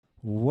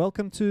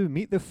Welcome to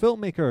Meet the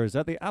Filmmakers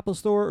at the Apple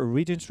Store,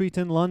 Regent Street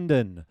in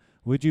London.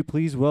 Would you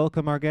please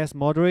welcome our guest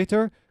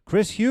moderator,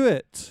 Chris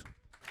Hewitt.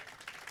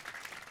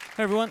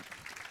 Hi everyone.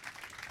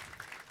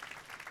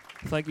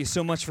 Thank you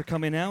so much for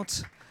coming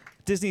out.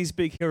 Disney's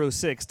Big Hero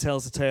 6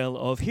 tells the tale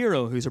of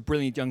Hero, who's a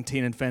brilliant young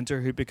teen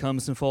inventor who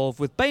becomes involved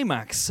with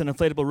Baymax, an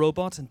inflatable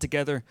robot, and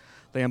together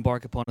they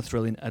embark upon a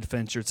thrilling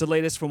adventure. It's the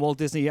latest from Walt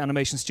Disney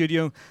Animation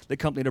Studio, the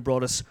company that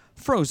brought us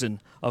Frozen,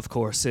 of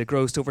course. It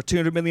grossed over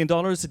 $200 million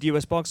at the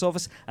US box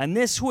office, and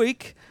this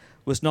week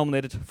was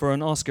nominated for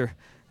an Oscar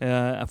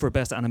for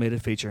Best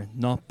Animated Feature.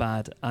 Not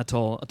bad at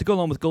all. To go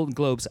along with Golden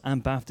Globes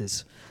and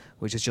BAFTAs,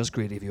 which is just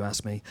greedy if you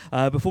ask me.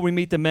 Before we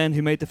meet the men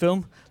who made the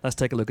film, let's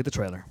take a look at the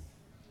trailer.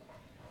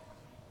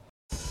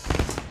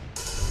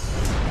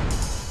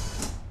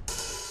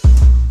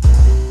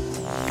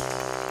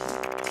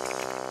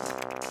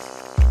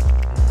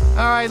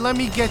 All right, let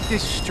me get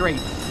this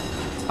straight.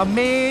 A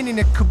man in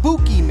a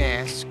kabuki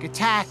mask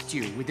attacked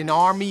you with an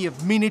army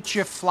of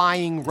miniature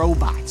flying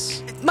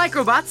robots.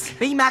 Microbots?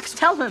 Baymax,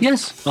 tell him.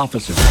 Yes,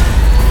 officer.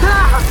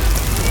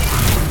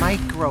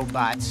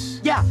 Microbots?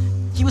 Yeah,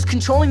 he was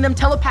controlling them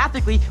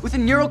telepathically with a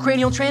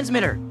neurocranial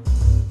transmitter.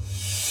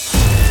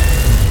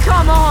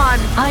 Come on!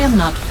 I am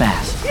not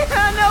fast. Yeah,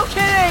 no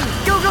kidding!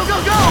 Go, go,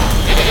 go, go!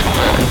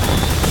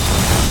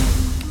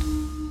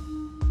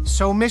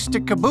 So Mr.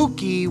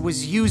 Kabuki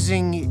was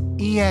using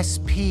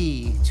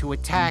ESP to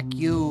attack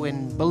you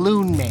and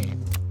Balloon Man.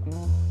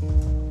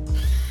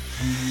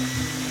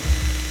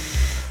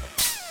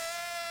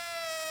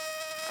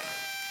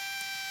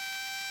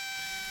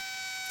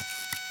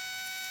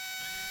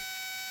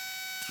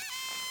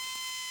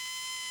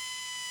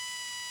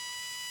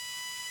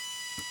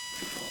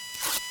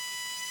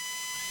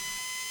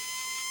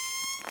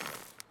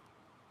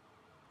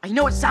 I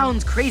know it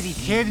sounds crazy,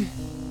 Kid,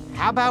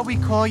 how about we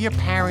call your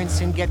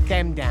parents and get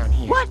them down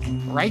here? What?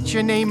 Write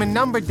your name and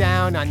number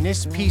down on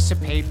this piece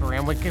of paper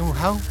and we can, We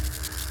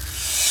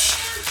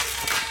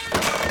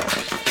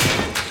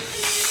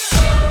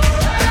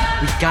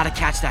gotta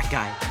catch that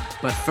guy.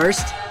 But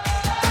first,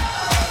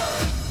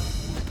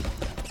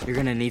 you're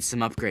gonna need some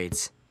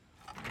upgrades.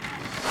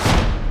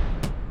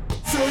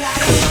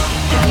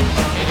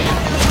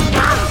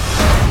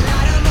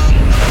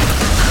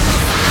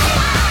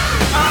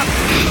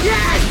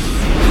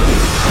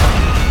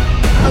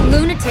 A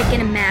lunatic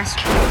in a mask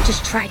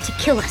just tried to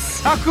kill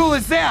us. How cool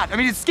is that? I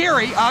mean, it's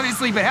scary,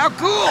 obviously, but how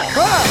cool?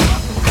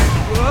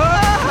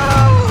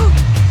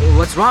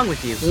 What's wrong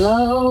with you?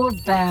 Low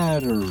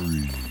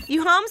battery.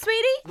 You home,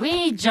 sweetie?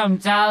 We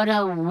jumped out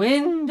a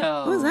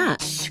window. Who's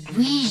that?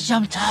 We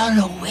jumped out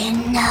a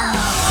window.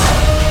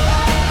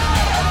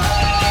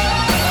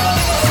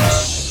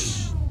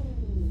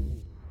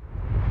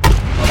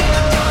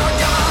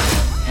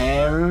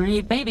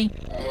 Harry baby.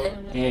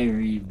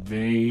 Harry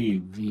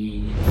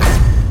baby.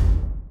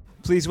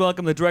 Please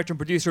welcome the director and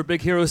producer of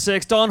Big Hero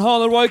 6, Don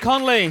Hall and Roy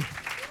Conley.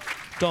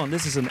 Don,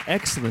 this is an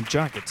excellent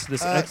jacket.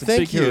 This excellent thank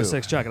Big Hero you.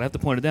 6 jacket. I have to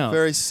point it out.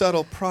 Very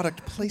subtle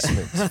product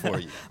placement for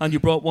you. And you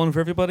brought one for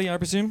everybody, I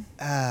presume?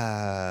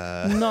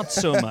 Not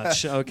so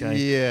much. Okay.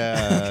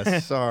 Yeah,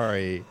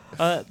 sorry.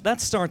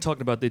 Let's start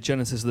talking about the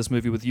genesis of this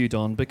movie with you,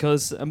 Don,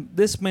 because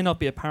this may not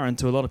be apparent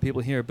to a lot of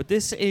people here, but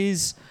this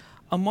is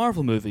a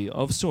Marvel movie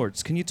of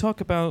sorts. Can you talk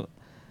about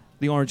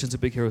the origins of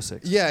Big Hero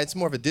 6? Yeah, it's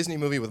more of a Disney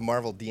movie with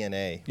Marvel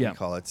DNA, Yeah. we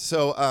call it.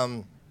 So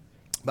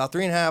about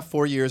 3.5,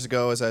 4 years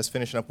ago, as I was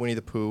finishing up Winnie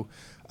the Pooh,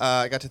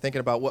 I got to thinking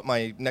about what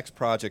my next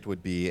project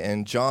would be.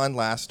 And John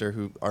Lasseter,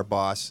 who our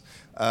boss,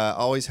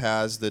 always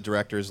has the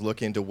directors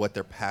look into what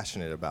they're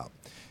passionate about.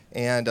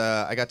 And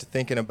I got to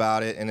thinking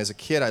about it, and as a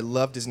kid, I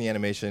loved Disney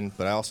animation,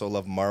 but I also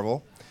love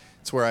Marvel.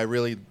 It's where I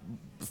really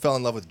fell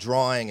in love with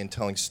drawing and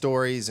telling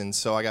stories, and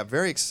so I got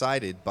very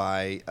excited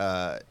by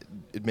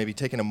maybe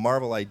taking a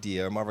Marvel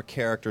idea, or Marvel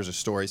characters or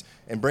stories,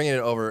 and bringing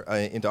it over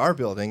into our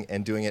building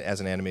and doing it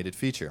as an animated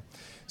feature.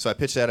 So I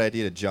pitched that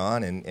idea to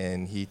John,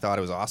 and he thought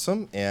it was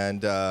awesome,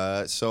 and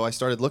so I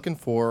started looking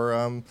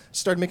for,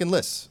 started making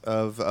lists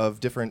of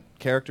different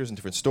characters and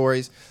different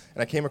stories,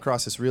 and I came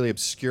across this really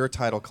obscure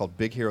title called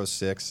Big Hero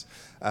 6.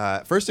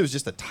 First it was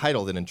just a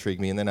title that intrigued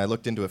me, and then I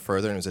looked into it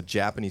further, and it was a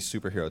Japanese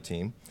superhero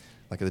team,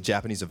 like the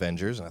Japanese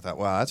Avengers, and I thought,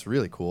 wow, that's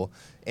really cool.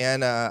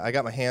 And I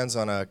got my hands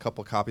on a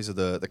couple copies of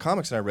the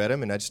comics, and I read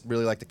them, and I just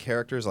really liked the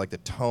characters, I liked the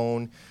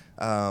tone,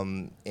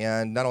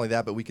 and not only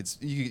that, but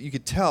you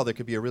could tell there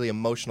could be a really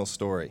emotional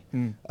story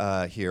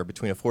here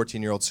between a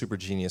 14-year-old super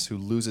genius who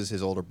loses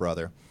his older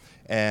brother,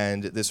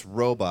 and this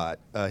robot,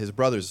 his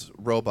brother's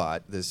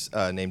robot, this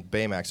named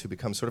Baymax, who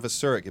becomes sort of a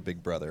surrogate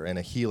big brother and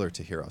a healer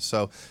to Hero.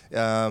 So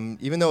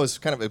even though it's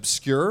kind of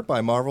obscure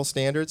by Marvel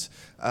standards,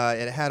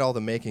 it had all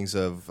the makings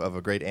of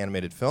a great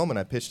animated film, and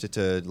I pitched it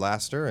to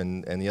Lasseter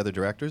and the other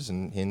directors,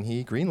 and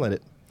he greenlit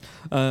it.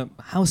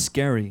 How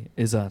scary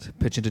is that,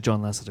 pitching to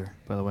John Lasseter,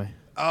 by the way?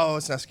 Oh,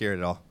 it's not scary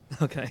at all.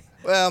 Okay.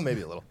 Well,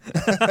 maybe a little.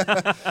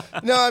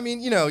 No, I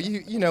mean,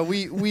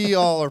 we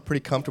all are pretty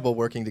comfortable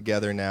working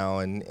together now,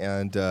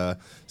 and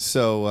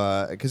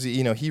so because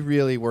he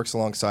really works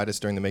alongside us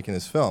during the making of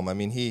this film. I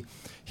mean,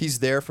 he he's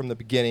there from the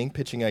beginning,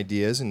 pitching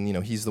ideas, and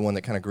he's the one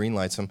that kind of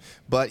greenlights them.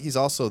 But he's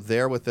also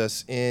there with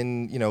us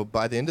in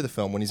by the end of the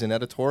film when he's in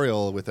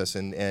editorial with us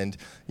and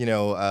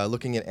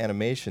looking at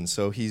animation.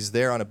 So he's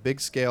there on a big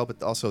scale,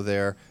 but also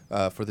there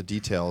for the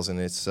details, and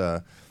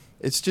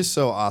it's just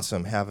so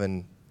awesome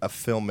having a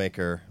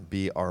filmmaker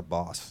be our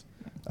boss.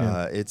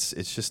 Yeah. It's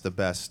just the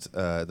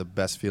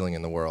best feeling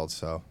in the world.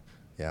 So,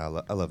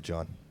 yeah, I love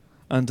John.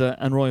 And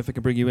Roy, if I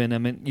can bring you in, I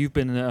mean, you've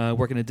been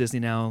working at Disney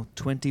now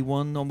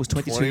 21, almost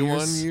 22 21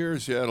 years.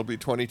 years, yeah, it'll be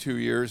 22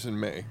 years in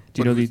May.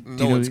 Do you know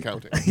No one's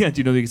counting. Yeah, do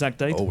you know the exact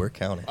date? Oh, we're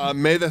counting.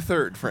 May the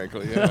 3rd,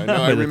 frankly. Yeah, I know. May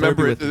I the 3rd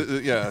remember be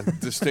it, with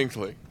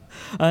distinctly.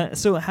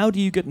 So how do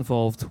you get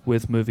involved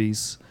with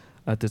movies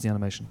at Disney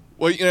Animation?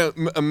 Well,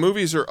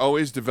 movies are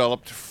always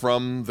developed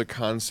from the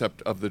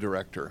concept of the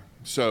director.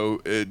 So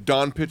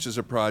Don pitches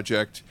a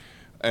project,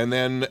 and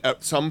then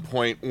at some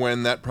point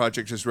when that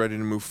project is ready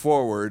to move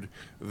forward,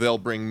 they'll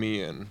bring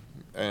me in.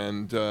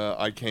 And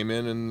I came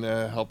in and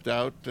helped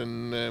out,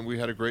 and we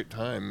had a great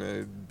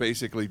time.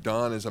 Basically,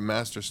 Don is a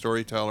master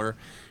storyteller.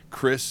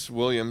 Chris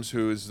Williams,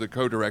 who is the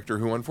co-director,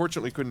 who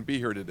unfortunately couldn't be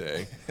here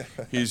today.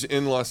 He's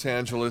in Los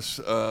Angeles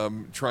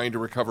trying to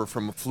recover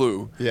from a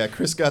flu. Yeah,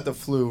 Chris got the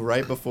flu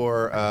right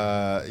before,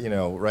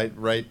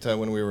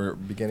 when we were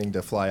beginning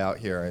to fly out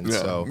here. And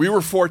so we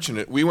were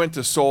fortunate. We went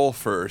to Seoul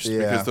first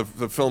Yeah. because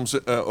the film's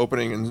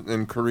opening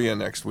in Korea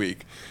next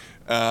week.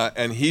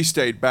 And he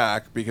stayed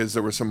back because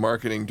there were some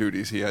marketing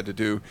duties he had to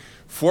do.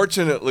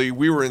 Fortunately,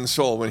 we were in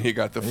Seoul when he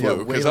got the flu,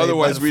 because waylaid by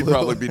otherwise the we'd flu.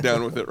 probably be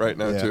down with it right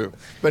now Yeah. too.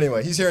 But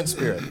anyway, he's here in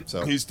spirit.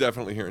 So He's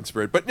definitely here in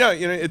spirit. But yeah,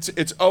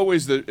 it's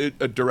always a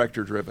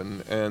director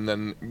driven, and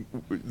then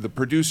the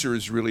producer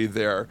is really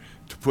there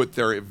to put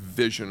their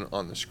vision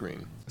on the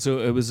screen. So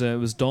it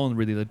was Dawn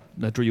really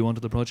that drew you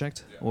onto the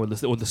project, or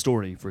the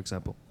story, for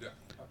example. Yeah,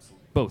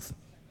 absolutely. Both,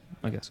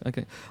 I guess.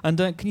 Okay. And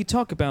can you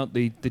talk about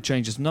the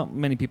changes? Not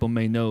many people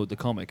may know the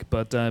comic,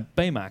 but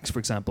Baymax, for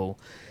example,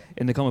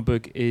 in the comic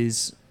book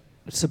is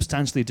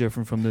substantially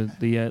different from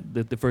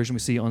the version we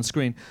see on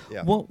screen.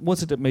 Yeah. What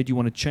was it that made you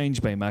want to change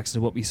Baymax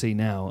to what we see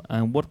now,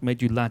 and what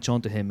made you latch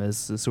onto him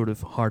as the sort of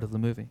heart of the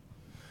movie?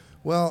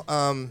 Well,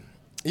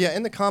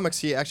 in the comics,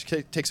 he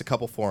actually takes a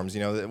couple forms.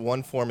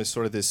 One form is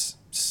sort of this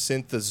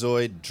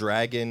synthezoid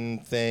dragon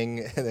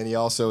thing, and then he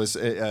also is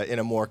in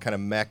a more kind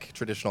of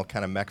traditional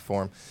kind of mech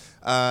form.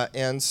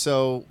 And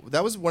so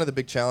that was one of the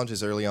big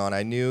challenges early on.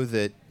 I knew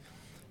that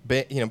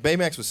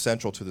Baymax was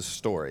central to the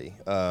story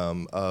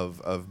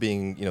of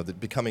being,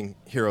 becoming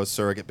Hero's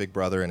surrogate big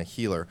brother and a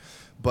healer.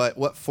 But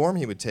what form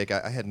he would take,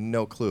 I had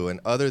no clue.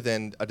 And other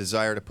than a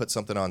desire to put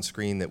something on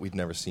screen that we'd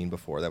never seen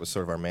before, that was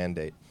sort of our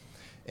mandate.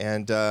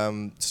 And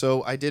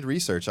so I did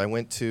research. I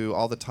went to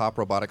all the top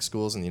robotic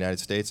schools in the United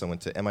States. I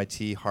went to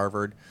MIT,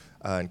 Harvard,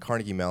 and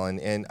Carnegie Mellon.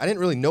 And I didn't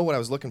really know what I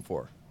was looking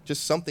for.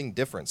 Just something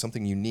different,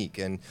 something unique.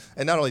 And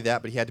not only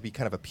that, but he had to be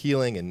kind of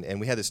appealing. And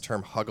we had this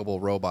term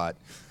huggable robot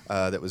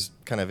that was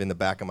kind of in the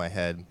back of my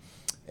head.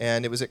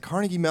 And it was at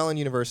Carnegie Mellon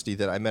University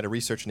that I met a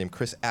researcher named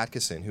Chris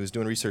Atkinson, who was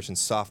doing research in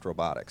soft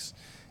robotics.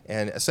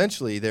 And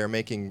essentially, they're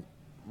making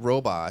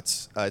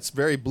robots. It's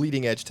very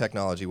bleeding edge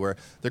technology where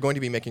they're going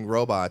to be making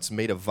robots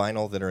made of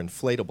vinyl that are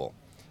inflatable.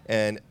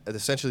 And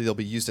essentially, they'll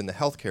be used in the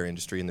healthcare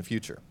industry in the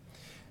future.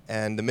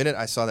 And the minute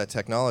I saw that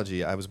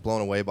technology, I was blown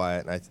away by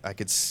it, and I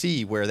could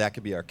see where that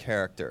could be our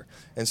character.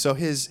 And so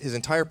his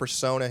entire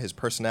persona, his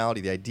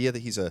personality, the idea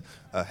that he's a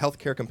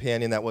healthcare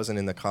companion, that wasn't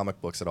in the comic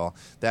books at all.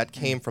 That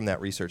came from that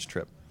research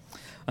trip.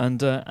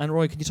 And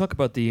Roy, can you talk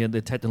about the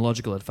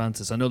technological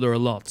advances? I know there are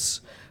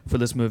lots for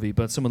this movie,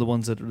 but some of the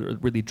ones that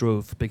really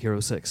drove Big Hero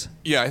 6.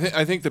 Yeah,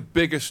 I think the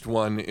biggest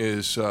one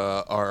is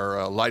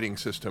our lighting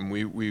system.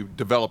 We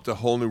developed a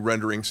whole new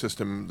rendering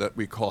system that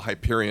we call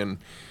Hyperion.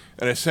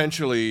 And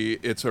essentially,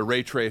 it's a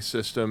ray trace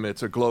system.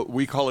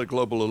 We call it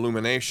global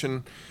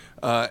illumination.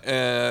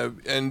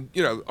 And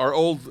our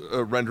old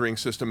rendering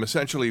system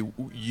essentially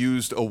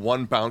used a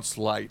one bounce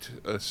light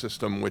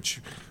system,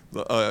 which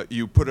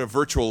you put a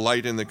virtual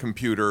light in the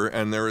computer,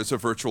 and there is a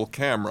virtual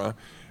camera,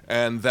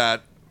 and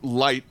that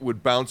light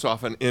would bounce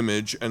off an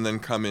image and then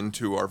come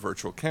into our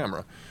virtual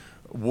camera.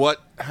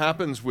 What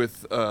happens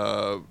with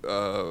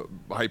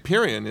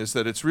Hyperion is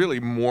that it's really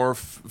more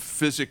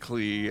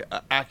physically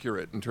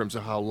accurate in terms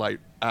of how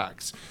light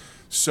acts.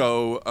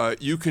 So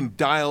you can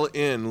dial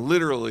in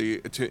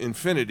literally to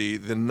infinity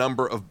the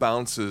number of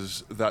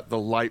bounces that the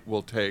light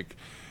will take.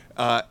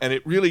 And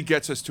it really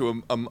gets us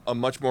to a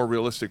much more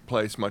realistic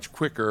place much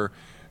quicker.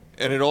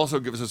 And it also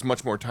gives us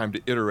much more time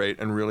to iterate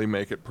and really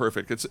make it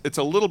perfect. It's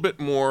a little bit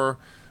more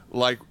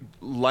like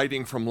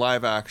lighting from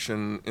live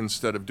action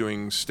instead of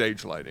doing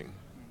stage lighting.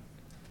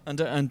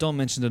 And Don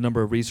mentioned a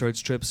number of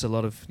research trips, a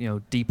lot of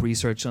deep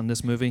research on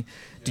this movie.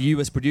 Do you,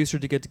 as producer,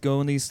 to get to go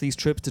on these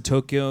trips to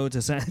Tokyo,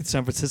 to San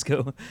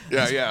Francisco?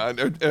 Yeah.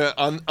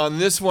 On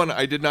this one,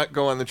 I did not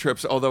go on the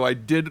trips, although I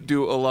did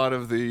do a lot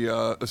of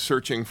the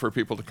searching for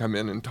people to come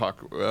in and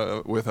talk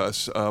with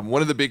us.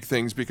 One of the big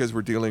things, because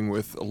we're dealing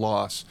with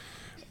loss,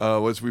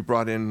 was we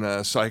brought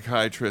in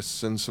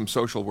psychiatrists and some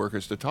social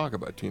workers to talk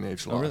about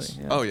teenage loss. Oh, really?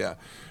 Yeah. Oh, yeah.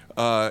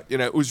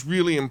 It was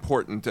really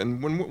important.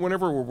 And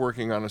whenever we're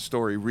working on a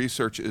story,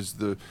 research is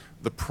the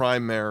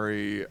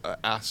primary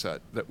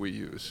asset that we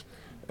use.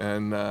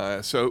 And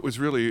so it was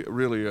really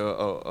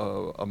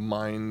a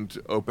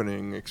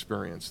mind-opening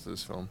experience,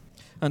 this film.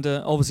 And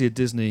obviously at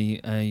Disney,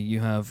 you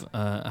have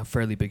a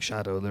fairly big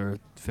shadow. There are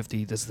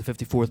 50. This is the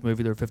 54th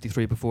movie. There are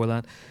 53 before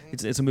that.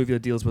 It's a movie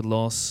that deals with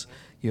loss.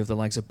 You have the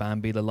likes of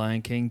Bambi, The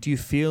Lion King. Do you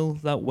feel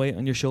that weight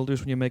on your shoulders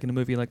when you're making a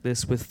movie like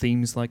this with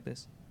themes like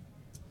this?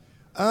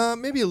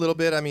 Maybe a little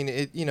bit. I mean,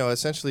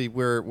 essentially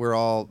we're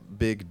all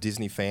big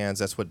Disney fans.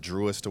 That's what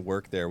drew us to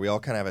work there. We all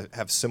kind of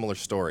have similar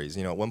stories.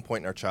 At one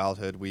point in our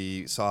childhood,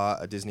 we saw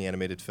a Disney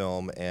animated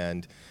film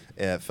and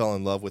fell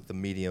in love with the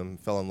medium,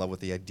 fell in love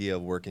with the idea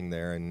of working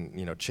there,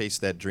 and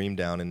chased that dream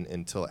down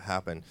until it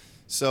happened.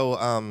 So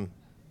I'm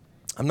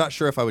not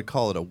sure if I would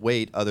call it a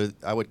weight.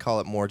 I would call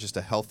it more just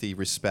a healthy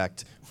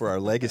respect for our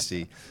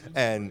legacy.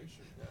 And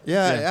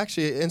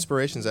actually,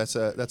 inspirations. That's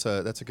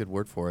a good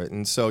word for it.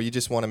 And so you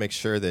just want to make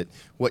sure that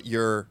what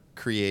you're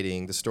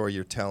creating, the story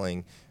you're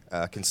telling,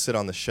 can sit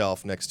on the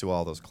shelf next to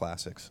all those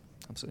classics.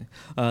 Absolutely.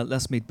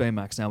 Let's meet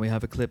Baymax now. We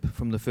have a clip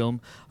from the film.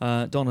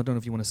 Don, I don't know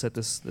if you want to set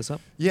this up.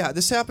 Yeah,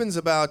 this happens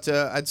about,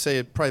 I'd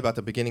say, probably about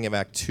the beginning of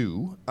Act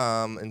 2.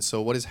 And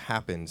so what has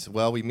happened?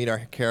 Well, we meet our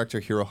character,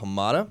 Hiro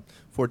Hamada,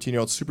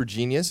 14-year-old super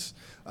genius.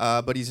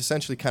 But he's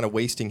essentially kind of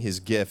wasting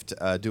his gift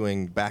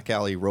doing back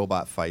alley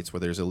robot fights where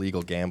there's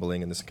illegal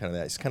gambling and this kind of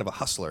that. He's kind of a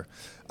hustler.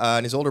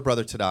 And his older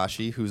brother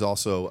Tadashi, who's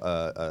also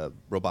a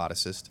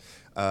roboticist,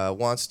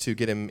 wants to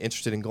get him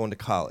interested in going to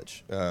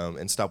college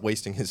and stop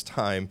wasting his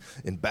time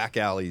in back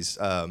alleys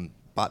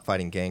bot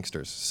fighting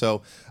gangsters.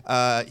 So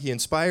he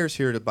inspires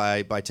Hiro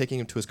by taking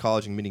him to his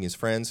college and meeting his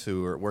friends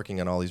who are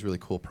working on all these really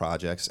cool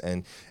projects.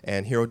 And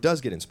Hiro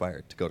does get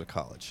inspired to go to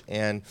college.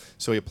 And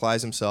so he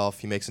applies himself,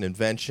 he makes an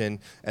invention,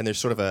 and there's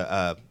sort of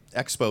a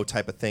expo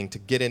type of thing to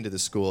get into the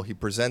school. He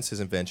presents his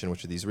invention,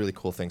 which are these really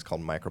cool things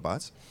called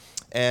microbots.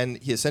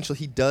 And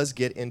he does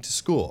get into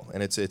school,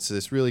 and it's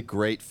this really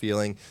great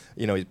feeling.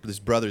 His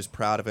brother's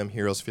proud of him.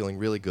 Hiro's feeling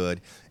really good.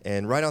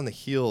 And right on the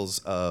heels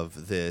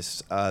of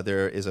this,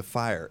 there is a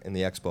fire in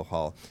the expo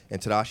hall,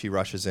 and Tadashi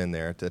rushes in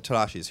there.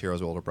 Tadashi is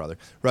Hiro's older brother.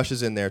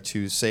 Rushes in there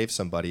to save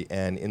somebody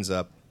and ends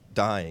up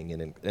dying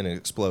in an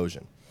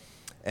explosion.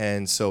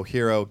 And so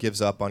Hiro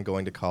gives up on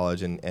going to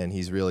college, and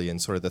he's really in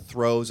sort of the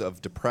throes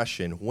of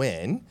depression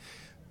when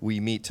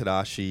we meet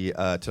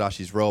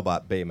Tadashi's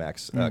robot,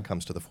 Baymax,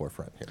 comes to the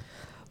forefront here.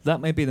 That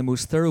may be the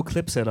most thorough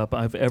clip setup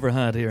I've ever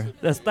had here.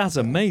 That's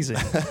amazing.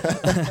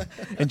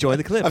 Enjoy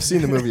the clip. I've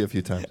seen the movie a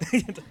few times.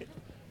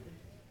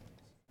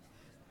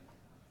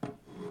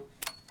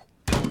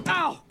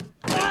 Ow!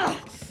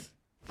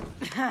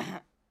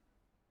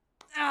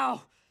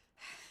 Ow!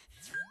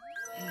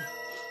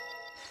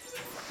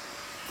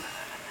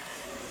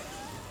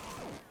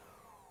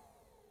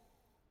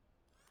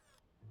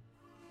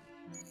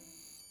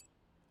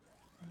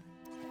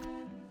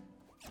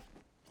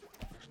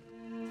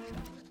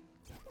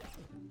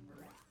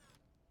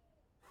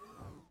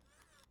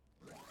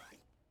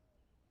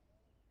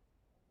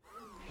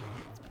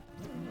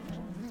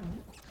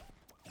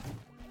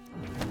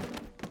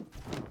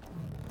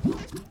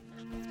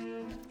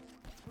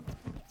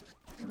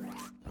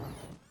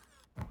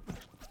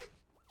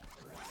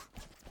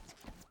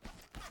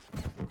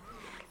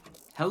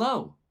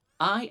 Hello,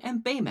 I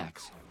am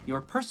Baymax,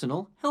 your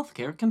personal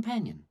healthcare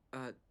companion.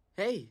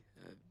 Hey,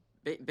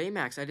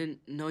 Baymax, I didn't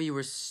know you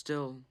were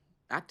still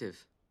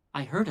active.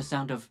 I heard a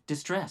sound of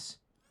distress.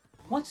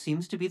 What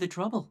seems to be the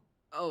trouble?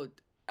 Oh,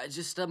 I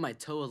just stubbed my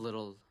toe a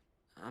little.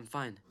 I'm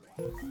fine.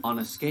 On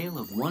a scale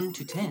of 1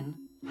 to 10,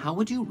 how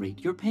would you rate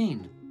your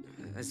pain?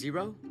 A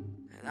 0?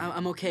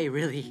 I'm okay,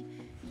 really.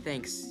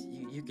 Thanks.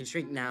 You can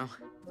shrink now.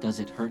 Does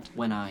it hurt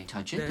when I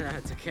touch it? No,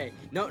 it's okay.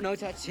 No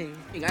touching.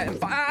 I'm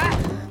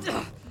fine.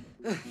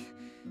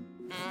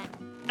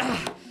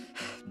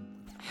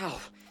 Ow.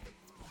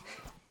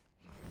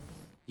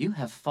 You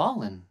have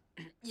fallen.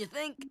 You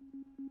think?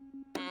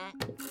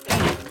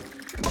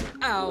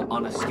 Ow.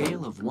 On a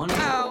scale of 1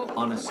 Ow.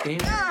 On a scale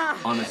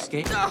On a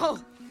scale No.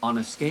 On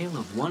a scale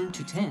of 1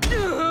 to 10.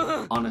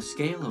 On a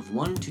scale of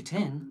 1 to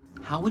 10,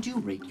 how would you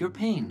rate your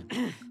pain?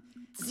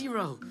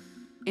 0.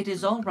 It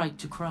is all right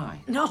to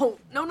cry. No.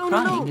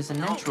 Crying is a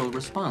natural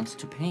response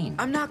to pain.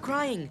 I'm not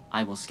crying.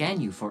 I will scan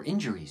you for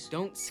injuries.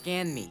 Don't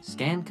scan me.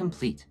 Scan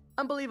complete.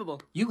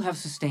 Unbelievable. You have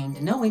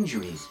sustained no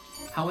injuries.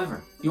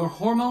 However, your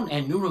hormone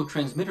and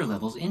neurotransmitter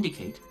levels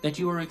indicate that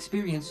you are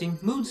experiencing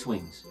mood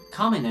swings,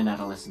 common in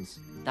adolescence.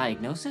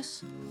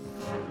 Diagnosis?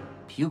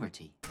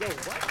 Puberty.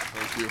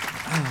 Thank you.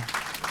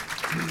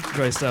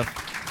 Great stuff.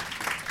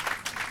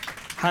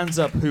 Hands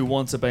up who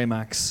wants a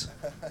Baymax.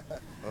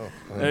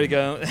 There you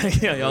go.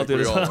 Yeah, I'll do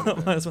this.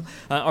 Well.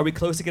 Are we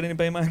close to getting a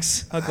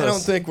Baymax? How close? I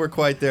don't think we're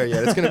quite there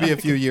yet. It's going to be a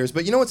few years.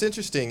 But you know what's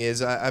interesting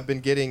is I've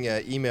been getting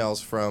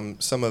emails from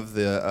some of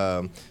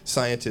the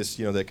scientists,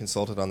 that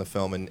consulted on the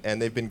film,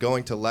 and they've been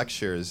going to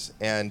lectures.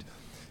 And,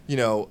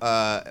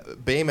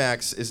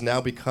 Baymax is now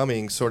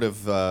becoming sort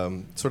of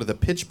the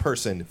pitch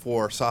person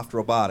for soft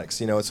robotics.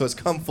 So it's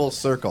come full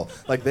circle.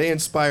 Like they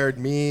inspired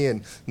me,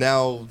 and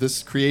now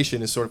this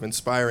creation is sort of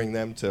inspiring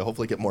them to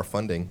hopefully get more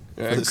funding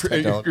for this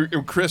technology.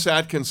 Chris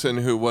Atkinson,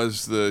 who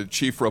was the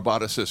chief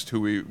roboticist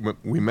who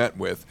we met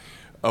with,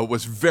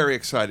 was very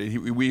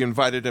excited. We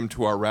invited him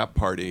to our wrap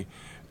party.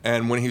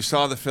 And when he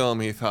saw the film,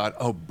 he thought,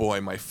 "Oh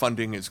boy, my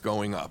funding is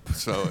going up."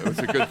 So it was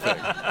a good thing.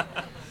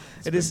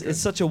 It's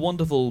such a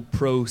wonderful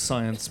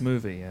pro-science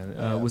movie.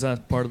 Was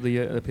that part of the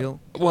appeal?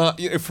 Well,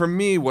 for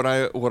me, what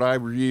I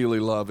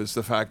really love is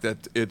the fact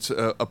that it's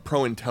a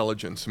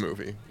pro-intelligence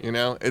movie.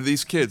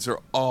 These kids are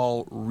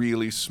all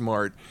really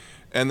smart,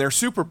 and their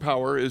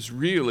superpower is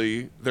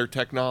really their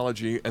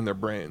technology and their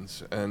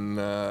brains. And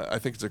I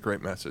think it's a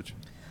great message.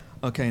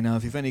 Okay, now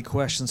if you have any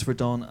questions for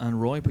Don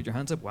and Roy, put your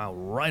hands up. Wow,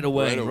 right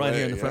away, right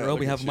here in the front row.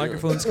 We have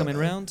microphones coming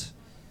round.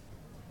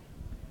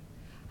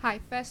 Hi,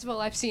 first of all,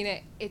 I've seen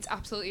it. It's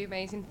absolutely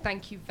amazing.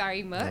 Thank you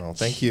very much. Oh,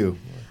 thank you.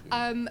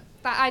 That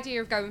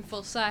idea of going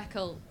full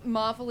circle,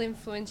 Marvel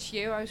influenced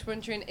you. I was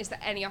wondering, is there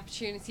any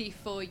opportunity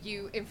for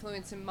you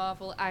influencing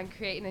Marvel and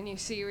creating a new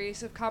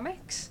series of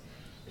comics?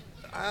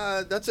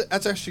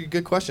 That's actually a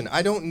good question.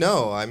 I don't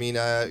know. I mean,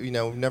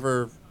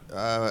 never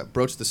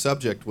broached the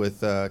subject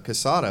with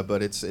Quesada,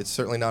 but it's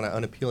certainly not an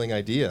unappealing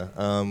idea.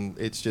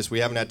 It's just we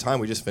haven't had time.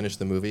 We just finished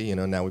the movie.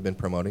 Now we've been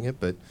promoting it,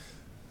 but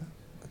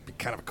it'd be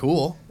kind of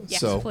cool. Yes,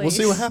 so please. We'll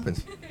see what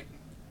happens.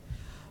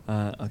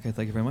 Okay,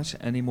 thank you very much.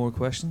 Any more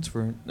questions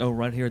for? Oh,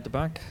 right here at the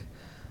back.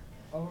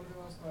 I wanted to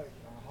ask,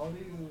 how do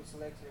you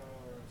select your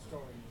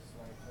stories,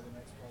 for the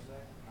next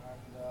project?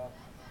 And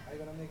are you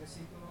gonna make a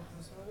sequel of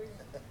this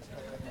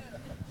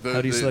movie?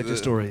 How do you select your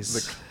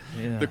stories?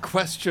 The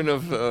question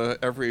of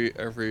every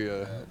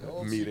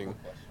meeting.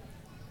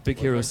 Big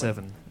Hero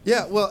 7.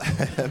 Yeah, well,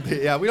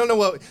 we don't know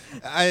what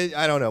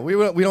I don't know.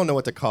 We don't know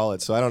what to call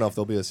it, so I don't know if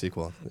there'll be a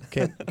sequel.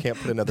 Can't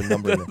put another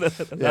number in it.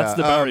 That's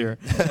the barrier.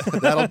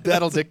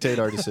 That'll dictate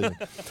our decision.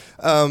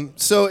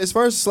 So as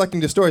far as selecting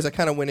the stories, I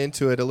kind of went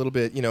into it a little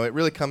bit. It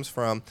really comes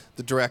from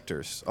the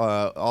directors.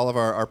 All of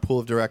our pool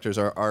of directors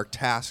are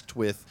tasked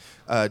with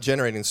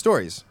generating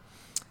stories,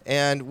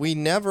 and we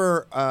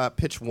never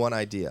pitch one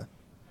idea.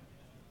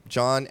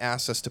 John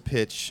asks us to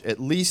pitch at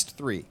least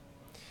 3.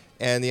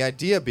 And the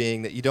idea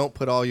being that you don't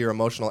put all your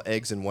emotional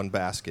eggs in one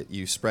basket.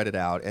 You spread it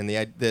out. And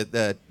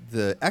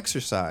the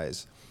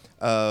exercise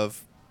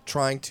of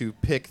trying to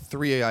pick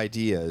 3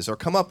 ideas or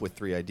come up with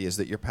 3 ideas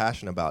that you're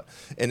passionate about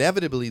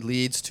inevitably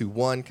leads to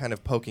one kind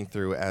of poking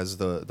through as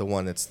the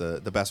one that's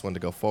the best one to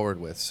go forward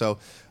with. So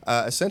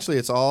essentially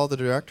it's all the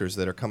directors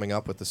that are coming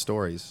up with the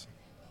stories.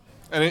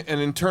 And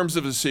in terms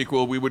of a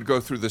sequel, we would go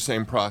through the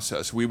same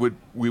process. We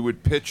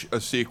would pitch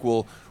a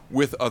sequel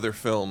with other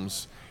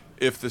films.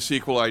 If the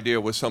sequel idea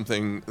was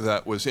something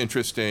that was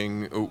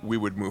interesting, we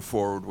would move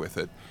forward with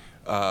it.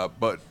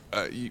 But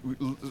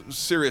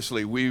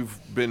seriously, we've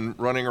been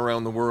running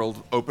around the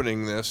world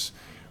opening this.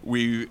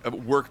 We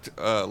worked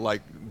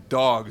like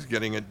dogs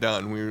getting it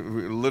done. We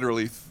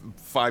literally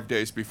 5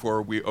 days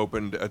before we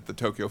opened at the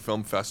Tokyo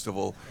Film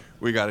Festival,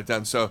 we got it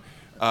done. So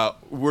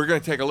we're going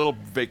to take a little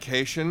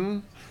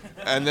vacation,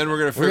 and then we're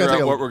going to figure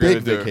out what we're going to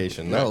do. Big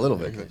vacation, not a little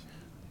vacation.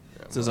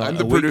 So I'm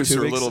the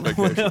producer, a little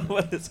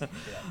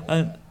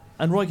vacation.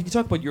 And Roy, can you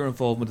talk about your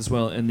involvement as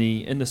well in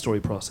the story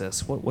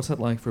process? What's that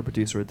like for a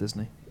producer at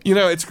Disney?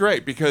 It's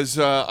great because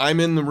I'm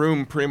in the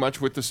room pretty much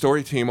with the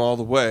story team all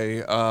the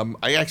way.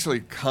 I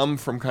actually come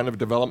from kind of a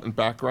development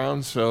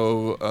background,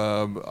 so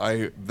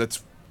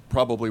that's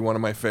probably one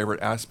of my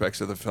favorite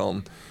aspects of the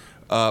film.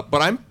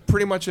 But I'm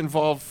pretty much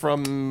involved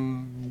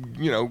from,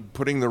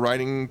 putting the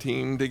writing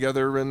team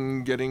together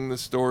and getting the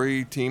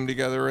story team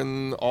together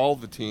and all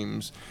the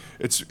teams.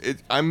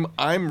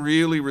 I'm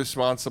really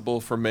responsible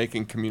for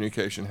making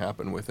communication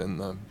happen within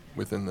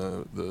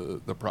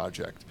the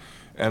project.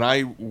 And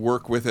I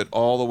work with it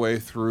all the way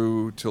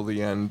through till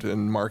the end.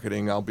 And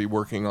marketing, I'll be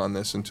working on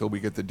this until we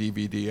get the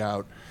DVD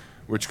out,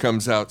 which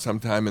comes out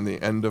sometime in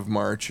the end of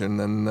March, and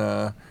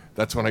then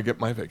that's when I get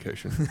my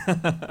vacation.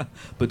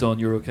 But Don,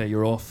 you're okay.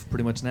 You're off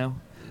pretty much now.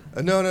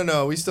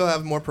 No. We still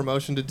have more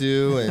promotion to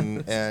do,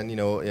 and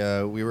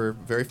we were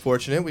very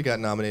fortunate. We got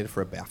nominated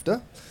for a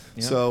BAFTA,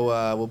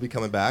 so we'll be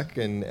coming back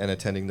and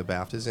attending the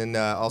BAFTAs, and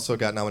also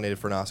got nominated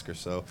for an Oscar.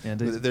 So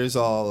there's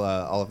all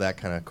of that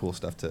kind of cool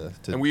stuff to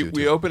and do.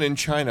 we open in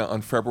China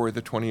on February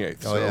the 28th.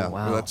 Oh, so yeah.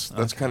 Wow.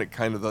 That's kind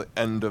of the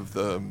end of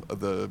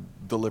the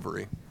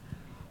delivery.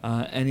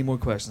 Any more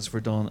questions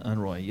for Don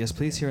and Roy? Yes,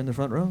 please, here in the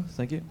front row.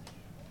 Thank you.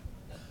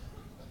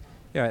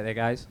 Yeah, right there,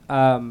 guys.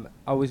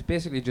 I was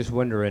basically just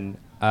wondering,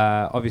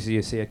 obviously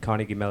you see at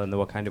Carnegie Mellon they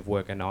were kind of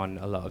working on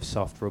a lot of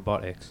soft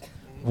robotics.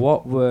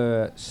 What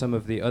were some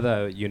of the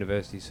other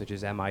universities, such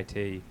as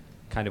MIT,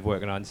 kind of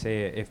working on?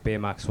 Say, if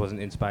Baymax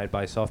wasn't inspired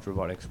by soft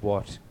robotics,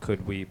 what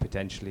could we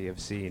potentially have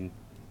seen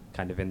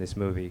kind of in this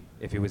movie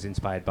if it was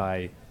inspired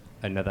by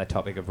another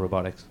topic of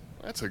robotics?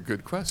 That's a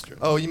good question.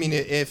 Oh, you mean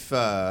if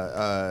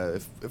I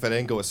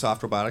didn't go with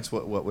soft robotics,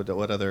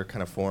 what other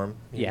kind of form?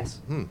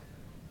 Yes.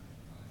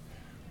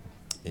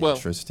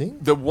 Interesting.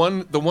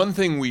 Well, the one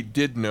thing we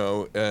did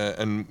know,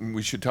 and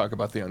we should talk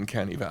about the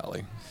uncanny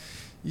valley.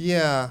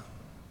 Yeah.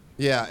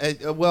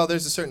 Well,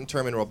 there's a certain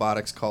term in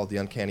robotics called the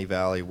uncanny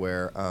valley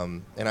where,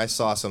 and I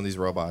saw some of these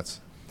robots,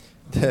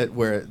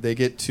 where they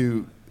get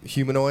too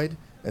humanoid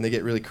and they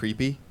get really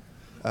creepy.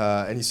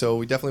 And so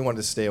we definitely wanted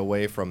to stay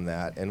away from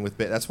that. And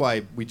that's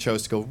why we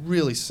chose to go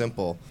really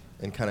simple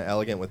and kind of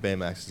elegant with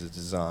Baymax's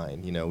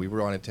design. You know, we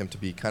wanted him to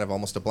be kind of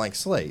almost a blank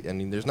slate. I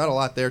mean, there's not a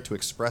lot there to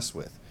express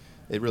with.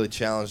 It really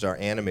challenged our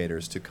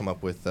animators to come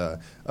up with a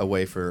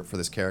way for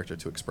this character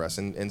to express.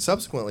 And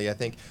subsequently, I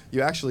think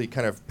you actually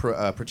kind of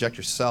project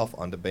yourself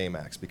onto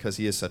Baymax because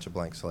he is such a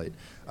blank slate.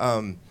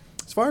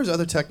 As far as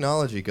other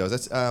technology goes,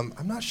 that's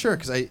I'm not sure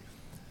because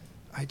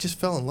I just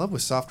fell in love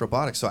with soft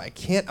robotics, so I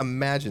can't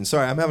imagine.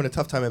 Sorry, I'm having a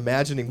tough time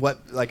imagining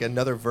what like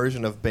another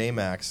version of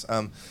Baymax.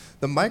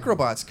 The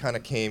microbots kind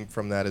of came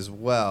from that as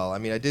well. I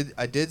mean,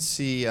 I did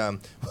see.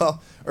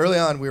 Well, early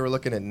on we were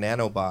looking at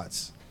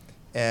nanobots,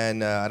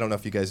 and I don't know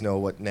if you guys know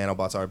what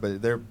nanobots are,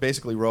 but they're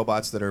basically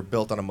robots that are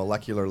built on a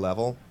molecular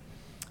level.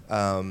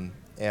 And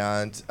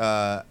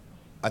I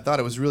thought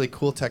it was really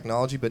cool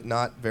technology, but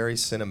not very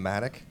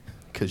cinematic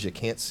because you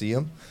can't see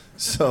them.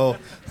 So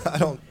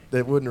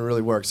it wouldn't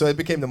really work. So it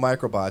became the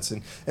microbots,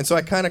 and so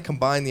I kind of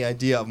combined the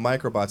idea of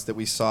microbots that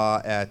we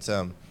saw at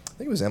I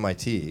think it was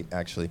MIT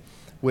actually,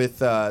 with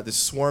the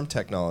swarm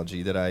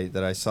technology that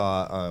I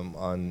saw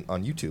on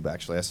YouTube.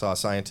 Actually, I saw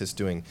scientists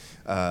doing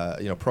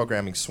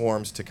programming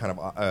swarms to kind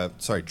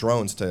of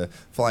drones to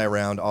fly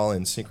around all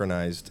in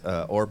synchronized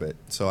orbit.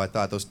 So I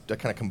thought I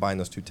kind of combined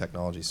those two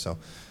technologies. So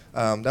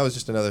that was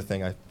just another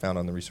thing I found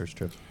on the research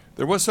trip.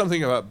 There was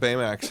something about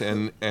Baymax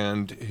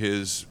and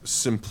his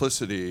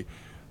simplicity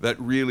that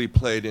really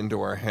played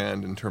into our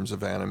hand in terms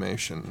of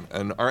animation.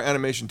 And our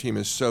animation team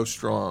is so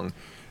strong.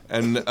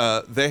 And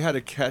they had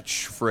a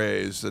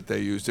catchphrase that they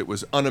used. It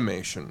was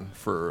unimation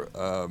for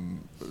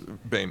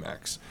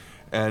Baymax.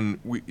 And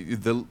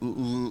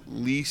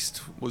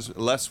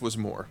less was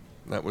more.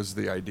 That was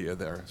the idea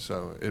there.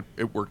 So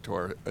it worked to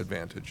our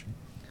advantage.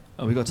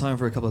 We've got time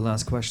for a couple of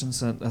last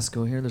questions. Let's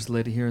go here. There's a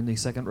lady here in the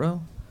second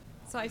row.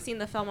 So I've seen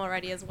the film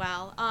already as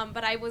well,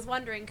 but I was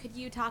wondering, could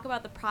you talk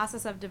about the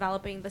process of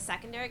developing the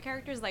secondary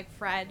characters like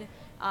Fred,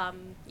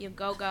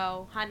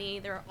 Go-Go, Honey?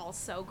 They're all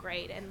so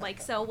great, and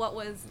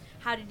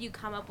how did you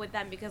come up with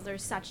them because they're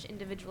such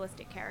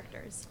individualistic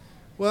characters?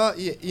 Well,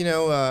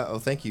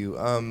 thank you.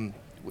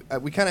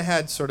 We kind of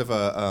had sort of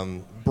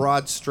a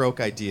broad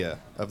stroke idea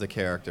of the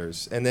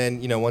characters, and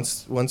then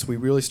once we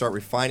really start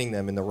refining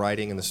them in the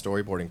writing and the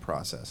storyboarding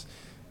process,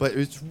 but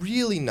it's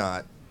really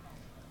not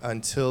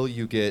until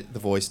you get the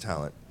voice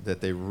talent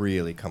that they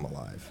really come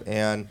alive.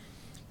 And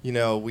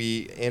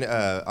we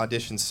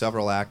auditioned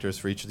several actors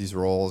for each of these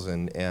roles,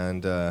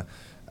 and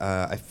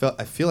I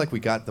feel like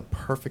we got the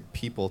perfect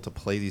people to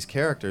play these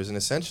characters, and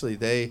essentially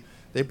they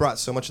brought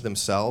so much of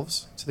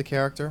themselves to the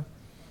character.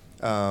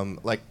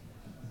 Like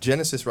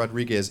Genesis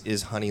Rodriguez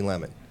is Honey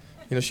Lemon.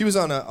 She was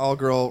on an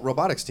all-girl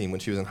robotics team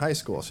when she was in high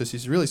school, so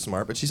she's really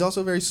smart, but she's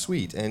also very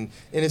sweet and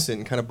innocent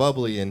and kind of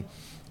bubbly and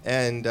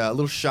a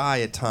little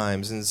shy at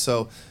times. And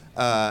so,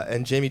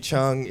 and Jamie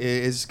Chung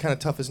is kind of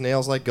tough as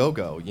nails like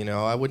Go-Go.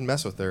 I wouldn't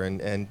mess with her.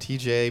 And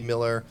T.J.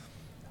 Miller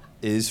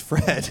is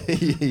Fred.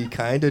 He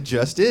kind of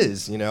just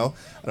is, I don't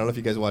know if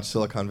you guys watch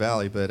Silicon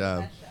Valley, but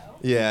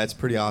yeah, it's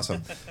pretty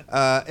awesome.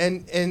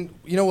 And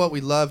what we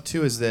love,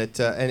 too, is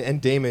that,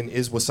 and Damon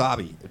is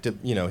Wasabi.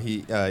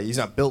 He's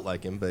not built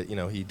like him, but,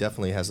 he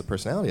definitely has the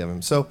personality of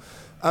him. So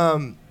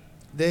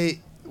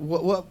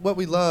what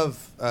we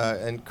love,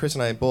 and Chris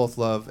and I both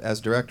love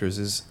as directors,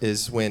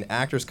 is when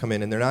actors come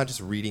in and they're not just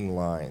reading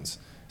lines.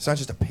 It's not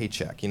just a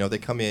paycheck. They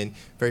come in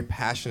very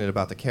passionate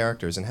about the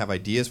characters and have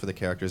ideas for the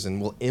characters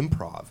and will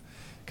improv.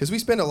 Because we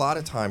spend a lot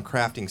of time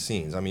crafting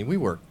scenes. I mean, we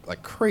work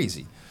like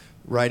crazy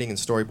writing and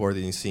storyboarding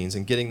these scenes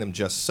and getting them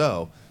just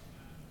so.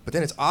 But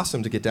then it's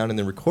awesome to get down in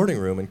the recording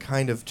room and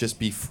kind of just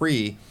be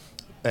free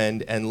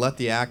and let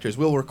the actors,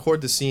 we'll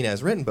record the scene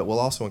as written, but we'll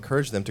also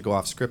encourage them to go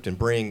off script and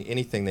bring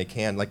anything they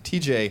can. Like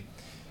TJ,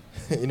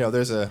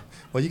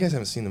 well, you guys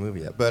haven't seen the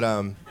movie yet,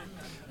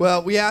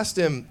 but we asked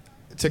him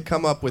to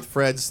come up with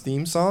Fred's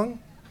theme song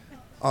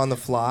on the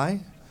fly,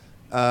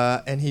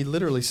 and he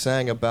literally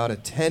sang about a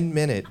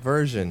 10-minute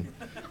version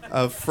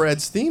of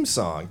Fred's theme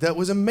song. That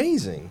was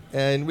amazing,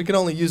 and we could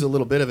only use a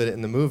little bit of it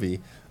in the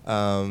movie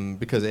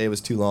because it was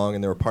too long,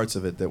 and there were parts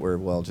of it that were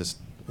just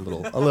a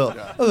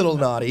little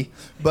naughty,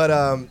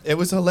 but it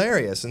was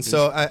hilarious. And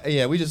so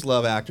we just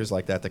love actors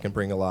like that can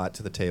bring a lot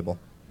to the table.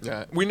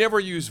 Yeah, we never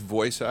use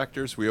voice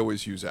actors. We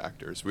always use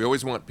actors. We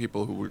always want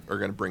people who are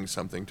going to bring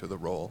something to the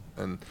role.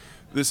 And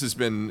this has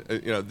been,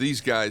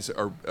 these guys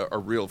are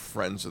real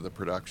friends of the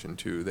production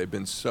too. They've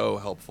been so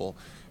helpful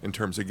in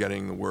terms of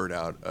getting the word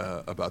out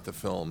about the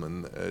film,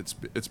 and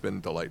it's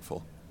been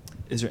delightful.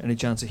 Is there any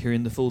chance of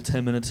hearing the full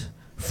 10-minute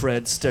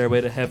Fred Stairway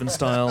to Heaven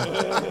style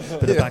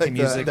bit of backing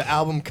music? The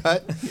album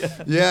cut.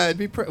 Yeah, it'd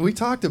be. We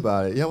talked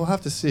about it. Yeah, we'll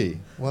have to see.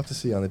 We'll have to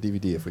see on the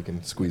DVD if we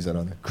can squeeze that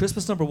on there.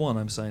 Christmas number 1,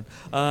 I'm saying.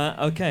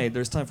 Okay,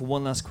 there's time for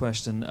one last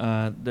question.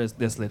 There's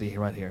this lady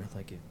right here.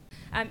 Thank you.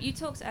 You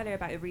talked earlier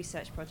about your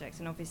research projects,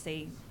 and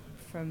obviously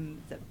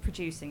from the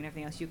producing and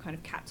everything else, you're kind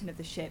of captain of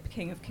the ship,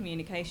 king of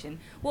communication.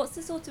 What's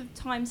the sort of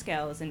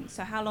timescales, and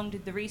so how long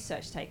did the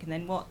research take, and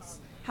then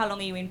how long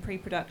are you in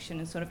pre-production,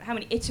 and sort of how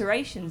many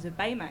iterations of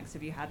Baymax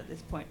have you had at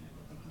this point?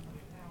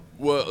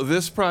 Well,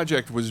 this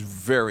project was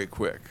very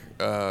quick.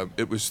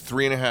 It was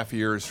 3.5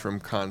 years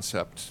from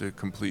concept to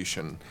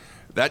completion.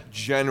 That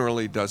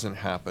generally doesn't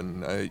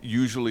happen.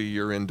 Usually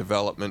you're in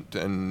development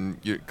and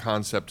your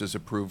concept is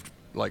approved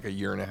like 1.5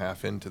 years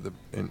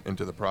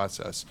into the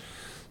process.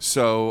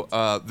 So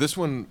this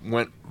one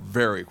went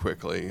very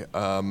quickly.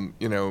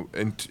 Baymax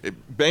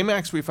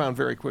we found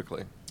very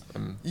quickly.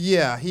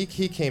 Yeah, he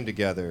came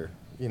together.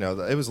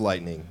 It was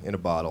lightning in a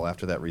bottle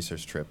after that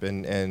research trip,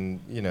 and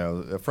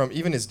from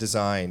even his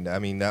design. I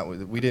mean,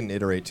 we didn't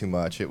iterate too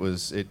much.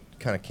 It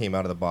kind of came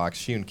out of the box.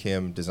 Shun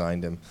Kim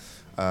designed him,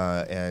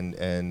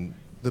 and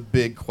the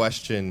big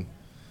question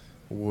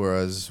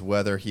was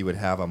whether he would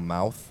have a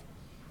mouth.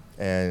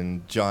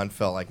 And John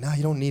felt like, no,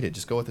 you don't need it.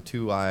 Just go with the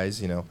 2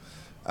 eyes, And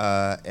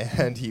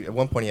at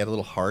one point he had a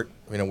little heart,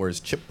 where his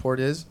chip port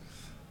is.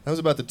 That was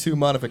about the 2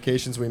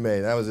 modifications we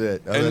made. That was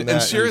it.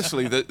 And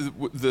seriously,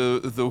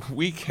 the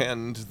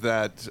weekend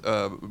that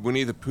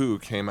Winnie the Pooh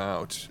came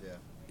out,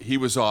 he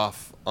was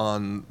off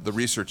on the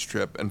research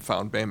trip and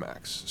found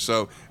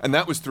Baymax. And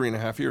that was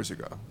 3.5 years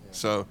ago. Yeah.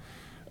 So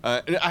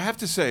I have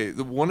to say,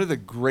 one of the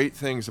great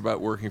things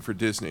about working for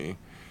Disney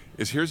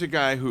is here's a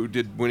guy who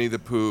did Winnie the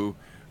Pooh.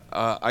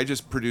 I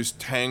just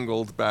produced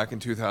Tangled back in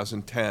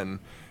 2010,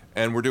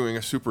 and we're doing a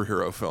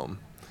superhero film.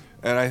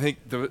 And I think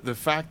the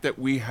fact that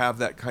we have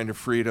that kind of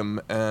freedom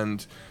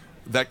and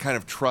that kind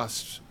of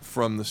trust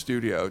from the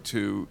studio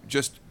to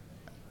just,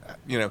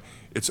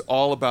 it's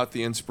all about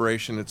the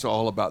inspiration. It's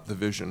all about the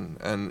vision.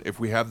 And if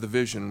we have the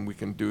vision, we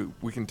can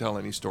tell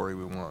any story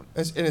we want.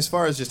 And as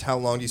far as just how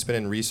long do you spend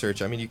in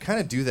research, I mean, you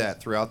kind of do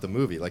that throughout the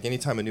movie. Like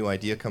anytime a new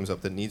idea comes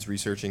up that needs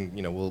researching,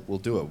 we'll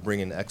do it. We'll bring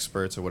in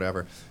experts or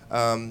whatever.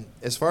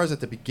 As far as at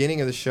the beginning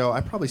of the show,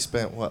 I probably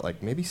spent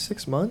maybe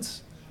 6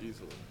 months.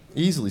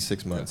 Easily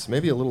 6 months,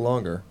 maybe a little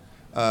longer,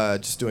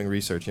 just doing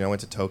research. I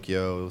went to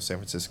Tokyo, San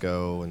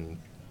Francisco, and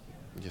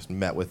just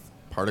met with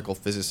particle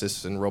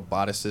physicists and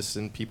roboticists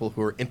and people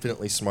who are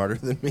infinitely smarter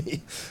than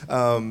me. It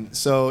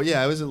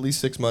was at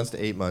least 6 months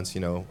to 8 months,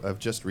 of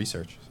just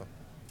research. So.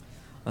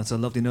 That's a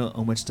lovely note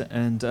on which to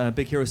end.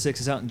 Big Hero 6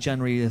 is out on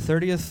January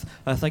 30th.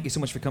 Thank you so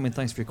much for coming.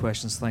 Thanks for your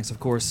questions. Thanks, of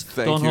course.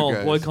 Thank Don you, Hall,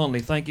 guys. Roy Conley.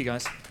 Thank you,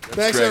 guys.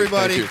 Thanks, great.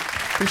 everybody. Thank you.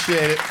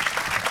 Appreciate it.